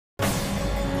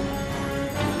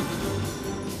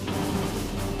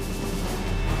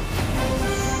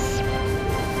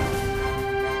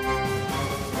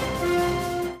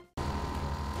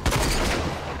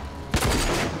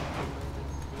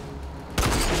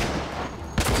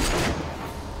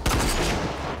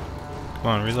Come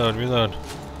on, reload, reload.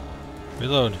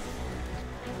 Reload.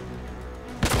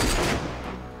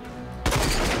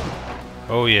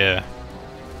 Oh yeah.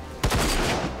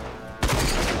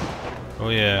 Oh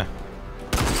yeah.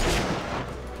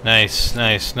 Nice,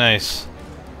 nice, nice.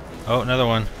 Oh, another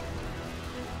one.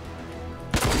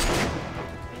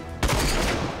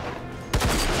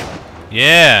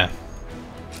 Yeah!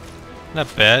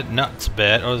 Not bad, not so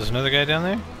bad. Oh, there's another guy down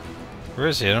there? Where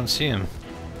is he? I don't see him.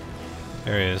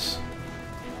 There he is.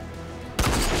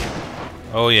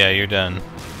 Oh yeah, you're done.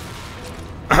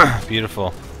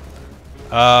 Beautiful.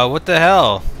 What the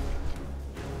hell?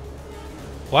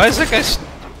 Why is that guy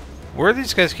where do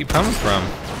these guys keep coming from?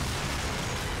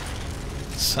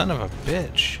 Son of a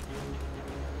bitch.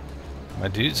 My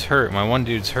dude's hurt. My one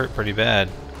dude's hurt pretty bad.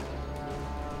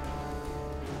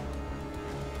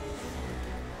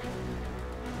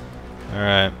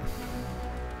 Alright.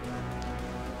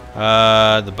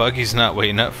 The buggy's not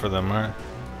waiting up for them,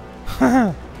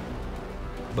 huh?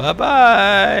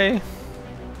 Bye-bye!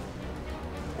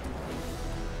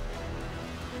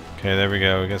 Okay, there we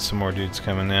go. We got some more dudes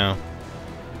coming now.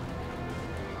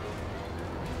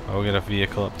 Oh, we got a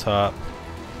vehicle up top.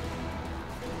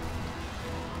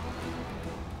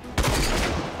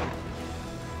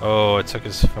 Oh, I took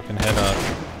his fucking head off.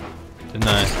 Didn't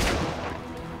I?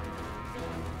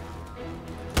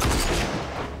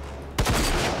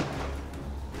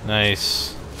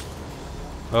 Nice.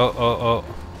 Oh, oh, oh.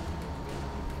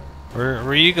 Where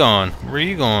are you going? Where are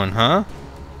you going, huh?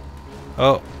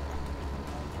 Oh.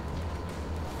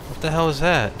 What the hell is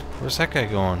that? Where's that guy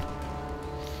going?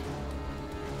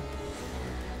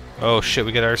 Oh shit,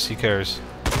 we got RC cars.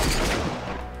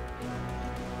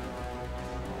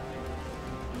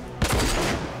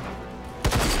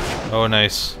 Oh,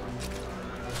 nice.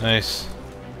 Nice.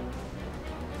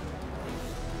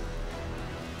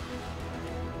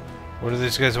 What are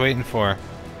these guys waiting for?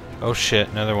 Oh shit,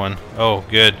 another one. Oh,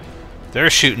 good. They're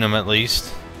shooting them at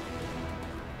least.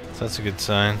 So that's a good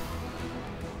sign.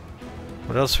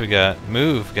 What else we got?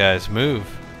 Move, guys, move.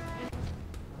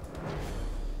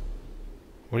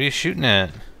 What are you shooting at?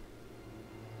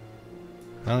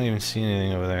 I don't even see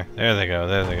anything over there. There they go,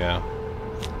 there they go.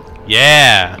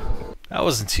 Yeah! That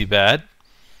wasn't too bad.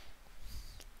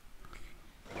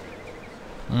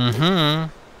 Mm-hmm.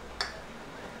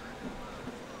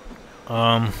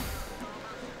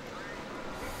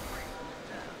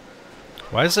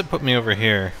 Why does it put me over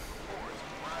here?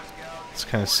 It's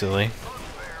kind of silly.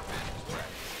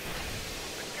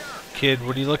 Kid,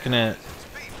 what are you looking at?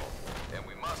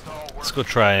 Let's go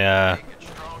try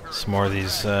some more of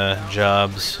these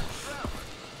jobs.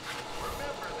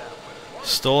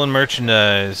 Stolen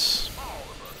merchandise.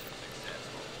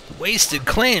 The Wasted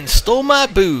Clan stole my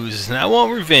booze and I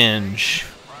want revenge.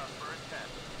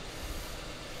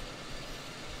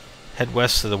 Head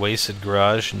west to the Wasted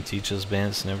Garage and teach those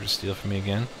bandits never to steal from me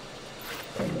again.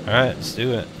 Alright, let's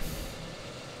do it.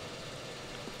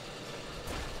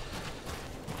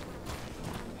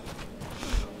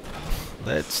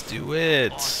 Let's do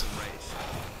it.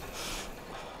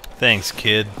 Thanks,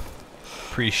 kid.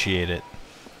 Appreciate it.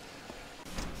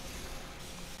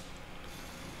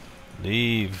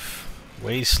 Leave.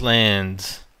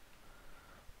 Wasteland.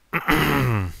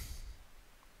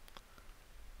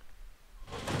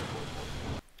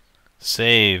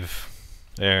 Save.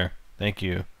 There. Thank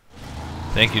you.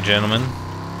 Thank you, gentlemen.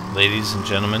 Ladies and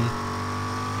gentlemen.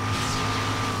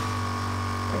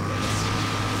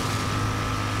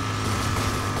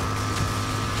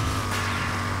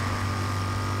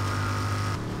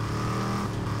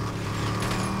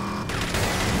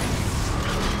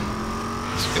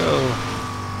 Let's go.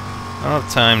 I don't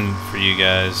have time for you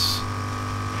guys.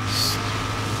 Just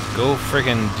go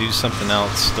friggin' do something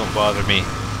else. Don't bother me.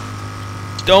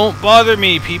 Don't bother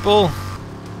me, people!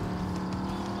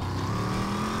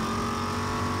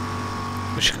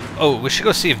 We should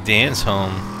go see if Dan's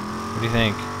home. What do you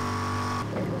think?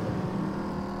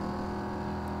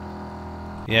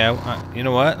 Yeah, you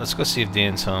know what? Let's go see if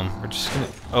Dan's home. We're just gonna...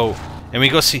 Oh, and we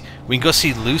can go see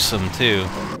Lucem, too.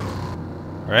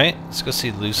 Right? Let's go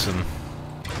see Lucem.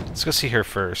 Let's go see her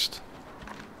first.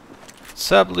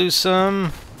 What's up,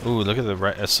 Lucem? Ooh, look at the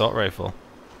assault rifle.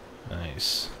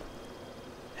 Nice.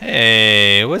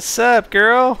 Hey, what's up,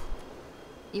 girl?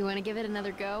 You want to give it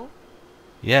another go?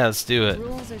 Yeah, let's do it. The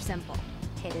rules are simple.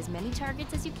 Hit as many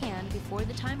targets as you can before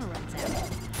the timer runs out.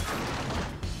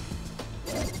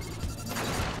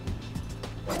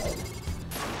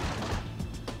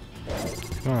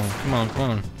 Come on, come on, come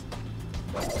on.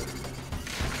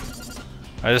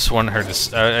 I just want her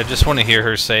to. I just want to hear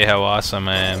her say how awesome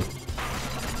I am.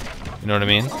 You know what I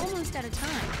mean? Almost out of time.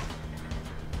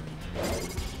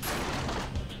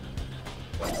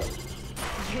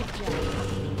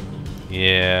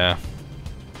 Yeah.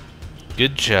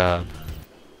 Good job.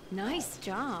 Nice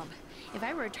job. If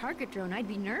I were a target drone, I'd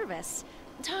be nervous.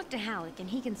 Talk to Halleck and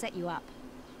he can set you up.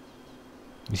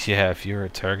 Yeah, if you're a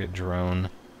target drone.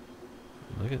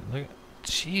 Look at.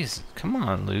 Jeez, come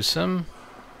on, Lusum.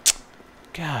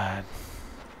 God.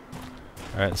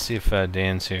 Alright, let's see if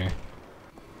Dan's here.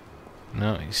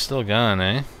 No, he's still gone,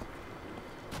 eh?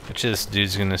 Bet you this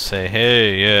dude's gonna say,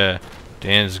 hey, yeah,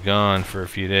 Dan's gone for a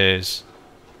few days.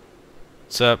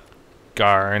 What's up,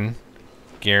 Garen?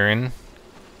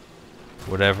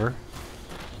 Whatever.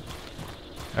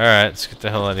 Alright, let's get the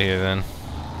hell out of here then.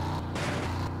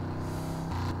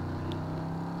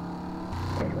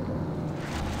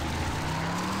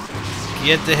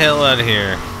 Get the hell out of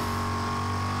here.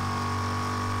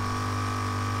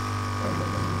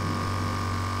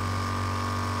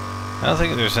 I don't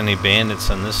think there's any bandits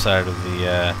on this side of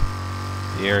the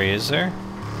area, is there?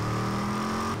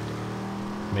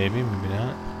 Maybe, maybe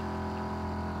not.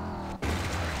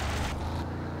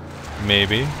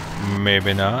 Maybe,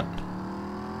 maybe not.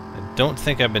 I don't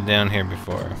think I've been down here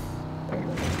before.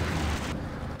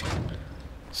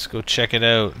 Let's go check it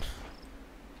out.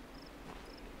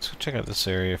 Let's go check out this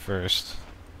area first.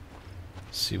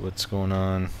 See what's going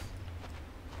on.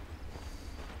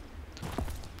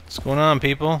 What's going on,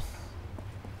 people?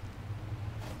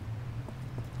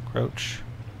 Crouch.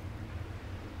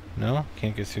 No?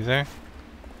 Can't get through there?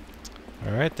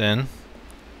 Alright then. I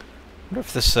wonder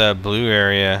if this blue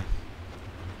area...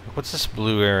 What's this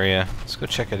blue area? Let's go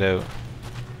check it out.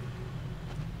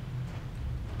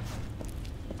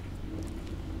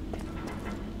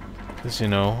 Because, you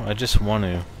know, I just want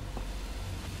to.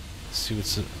 See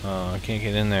what's... I can't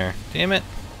get in there. Damn it!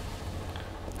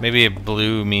 Maybe a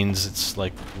blue means it's,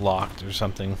 like, locked or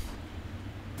something.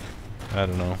 I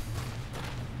don't know.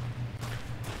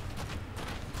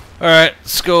 Alright,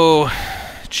 let's go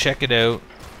check it out.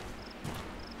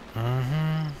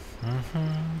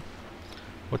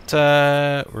 What,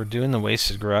 we're doing the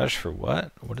wasted garage for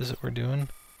what? What is it we're doing?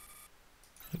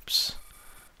 Oops.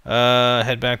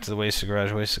 Head back to the wasted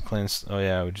garage, wasted clans. Oh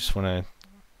yeah, we just want to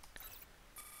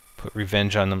put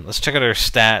revenge on them. Let's check out our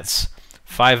stats.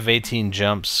 5 of 18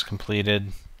 jumps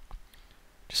completed.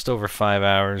 Just over 5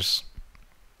 hours.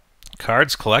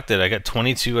 Cards collected. I got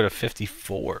 22 out of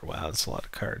 54. Wow, that's a lot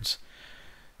of cards.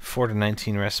 4 to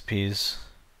 19 recipes.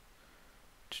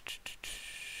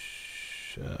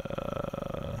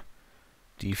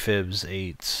 Defibs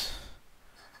 8.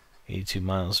 82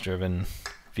 miles driven.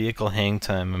 Vehicle hang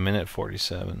time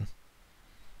 1:47.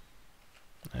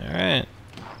 Alright.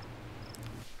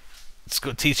 Let's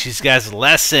go teach these guys a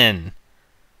lesson.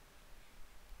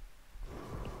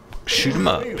 Shoot 'em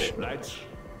up.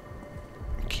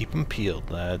 Keep 'em peeled,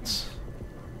 lads.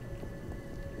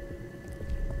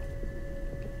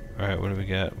 Alright, what do we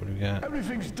got? What do we got?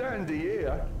 Everything's dandy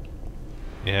here.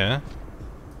 Yeah?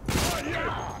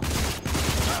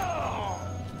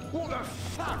 What the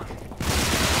fuck?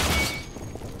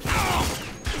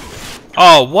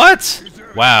 Oh, what?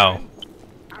 Wow.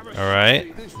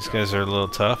 Alright. These guys are a little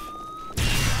tough.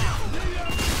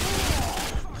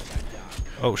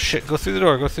 Oh shit, go through the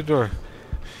door, go through the door.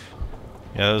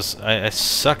 Yeah, I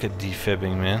suck at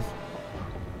defibbing, man.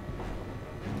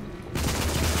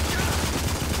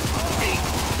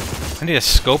 I need a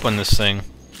scope on this thing.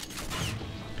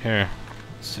 Here,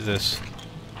 let's do this.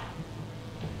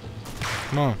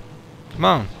 Come on. Come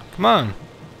on. Come on.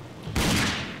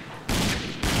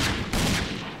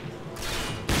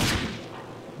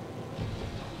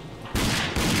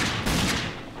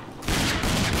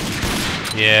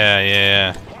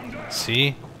 Yeah.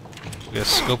 See? We got a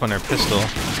scope on our pistol.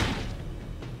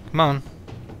 Come on.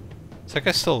 Is that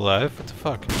guy still alive? What the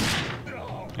fuck?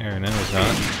 There, no, he's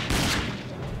not.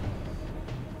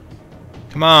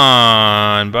 Come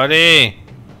on, buddy!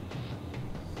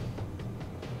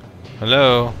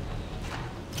 Hello?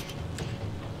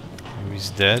 Maybe he's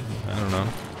dead? I don't know.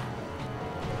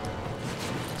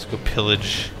 Let's go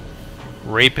pillage.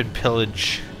 Rape and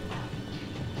pillage.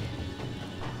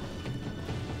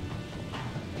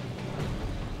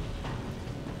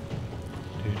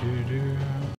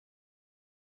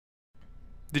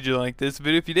 Did you like this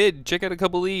video? If you did, check out a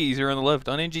couple of these here on the left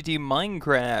on NGT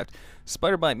Minecraft.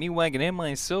 SpiderBite, Mewagon, and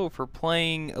myself are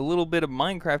playing a little bit of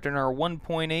Minecraft in our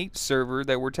 1.8 server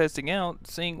that we're testing out,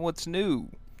 seeing what's new.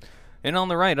 And on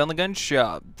the right, on the gun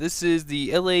shop, this is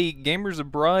the LA Gamers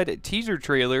Abroad teaser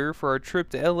trailer for our trip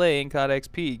to LA and COD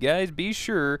XP. Guys, be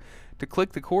sure to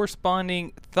click the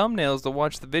corresponding thumbnails to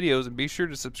watch the videos, and be sure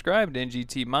to subscribe to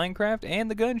NGT Minecraft and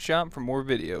the gun shop for more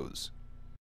videos.